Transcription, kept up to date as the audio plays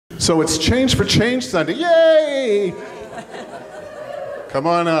So it's Change for Change Sunday. Yay! Come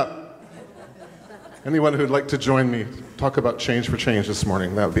on up. Anyone who'd like to join me talk about Change for Change this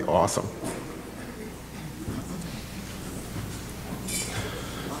morning, that would be awesome.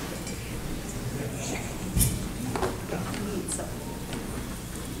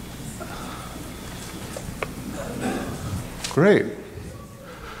 Great.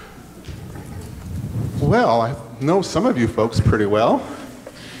 Well, I know some of you folks pretty well.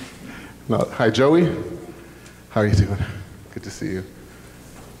 No, hi, Joey. How are you doing? Good to see you.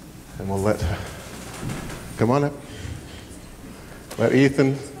 And we'll come on up. Let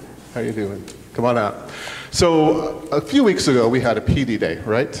Ethan, how you doing? Come on out. So a few weeks ago, we had a PD day,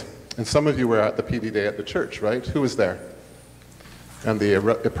 right? And some of you were at the PD day at the church, right? Who was there? And the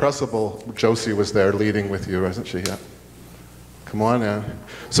irrepressible Josie was there leading with you, wasn't she? Yeah. Come on now.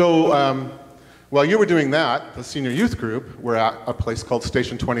 So while you were doing that, the senior youth group were at a place called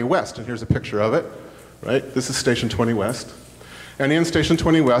Station 20 West, and here's a picture of it, right? This is Station 20 West. And in Station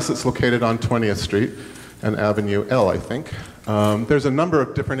 20 West, it's located on 20th Street and Avenue L, I think. There's a number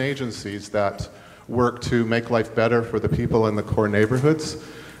of different agencies that work to make life better for the people in the core neighborhoods,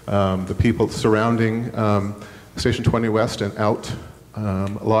 the people surrounding Station 20 West and out. A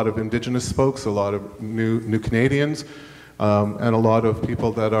lot of Indigenous folks, a lot of new Canadians, and a lot of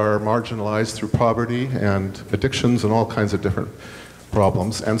people that are marginalized through poverty and addictions and all kinds of different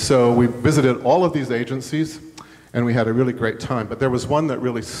problems. And so we visited all of these agencies, and we had a really great time. But there was one that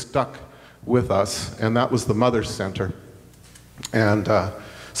really stuck with us, and that was the Mother Center. And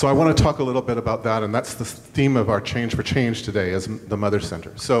so I want to talk a little bit about that, and that's the theme of our Change for Change today, is the Mother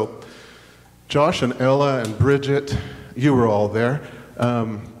Center. So Josh and Ella and Bridget, you were all there.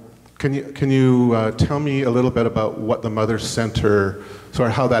 Can you tell me a little bit about what the Mother Center,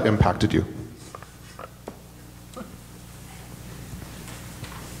 how that impacted you?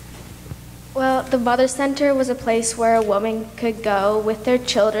 Well, the Mother Center was a place where a woman could go with their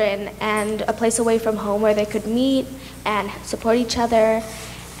children, and a place away from home where they could meet and support each other.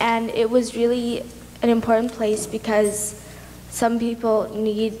 And it was really an important place because some people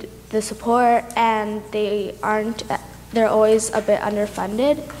need the support and they're always a bit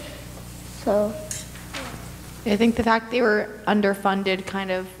underfunded. So I think the fact they were underfunded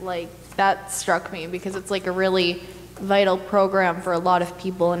that struck me, because it's like a really vital program for a lot of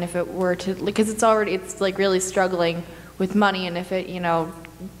people, and if it were to, because it's really struggling with money, and if it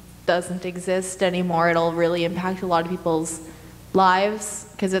doesn't exist anymore, it'll really impact a lot of people's lives,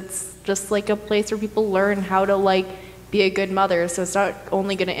 because it's just like a place where people learn how to be a good mother. So it's not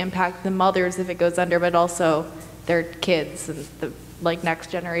only going to impact the mothers if it goes under, but also their kids and the next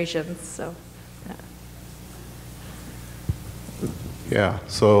generations. So yeah,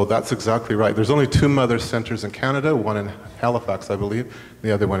 so that's exactly right. There's only 2 Mother Centers in Canada, one in Halifax, I believe,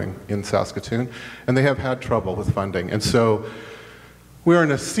 the other one in Saskatoon, and they have had trouble with funding. And so we're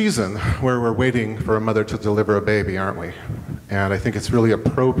in a season where we're waiting for a mother to deliver a baby, aren't we? And I think it's really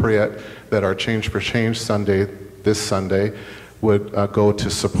appropriate that our Change for Change Sunday, this Sunday, would go to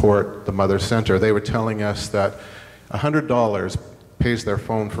support the Mother Center. They were telling us that $100 pays their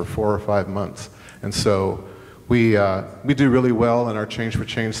phone for 4 or 5 months. And so we do really well in our Change for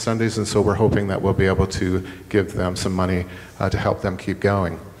Change Sundays, and so we're hoping that we'll be able to give them some money to help them keep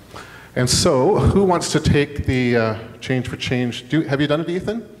going. And so, who wants to take the Change for Change? Have you done it,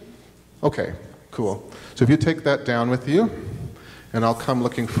 Ethan? Okay, cool. So if you take that down with you, and I'll come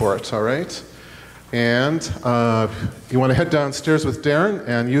looking for it, all right? And you want to head downstairs with Darren,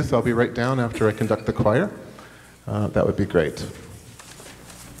 and youth, I'll be right down after I conduct the choir. That would be great.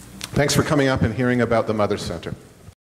 Thanks for coming up and hearing about the Mother Center.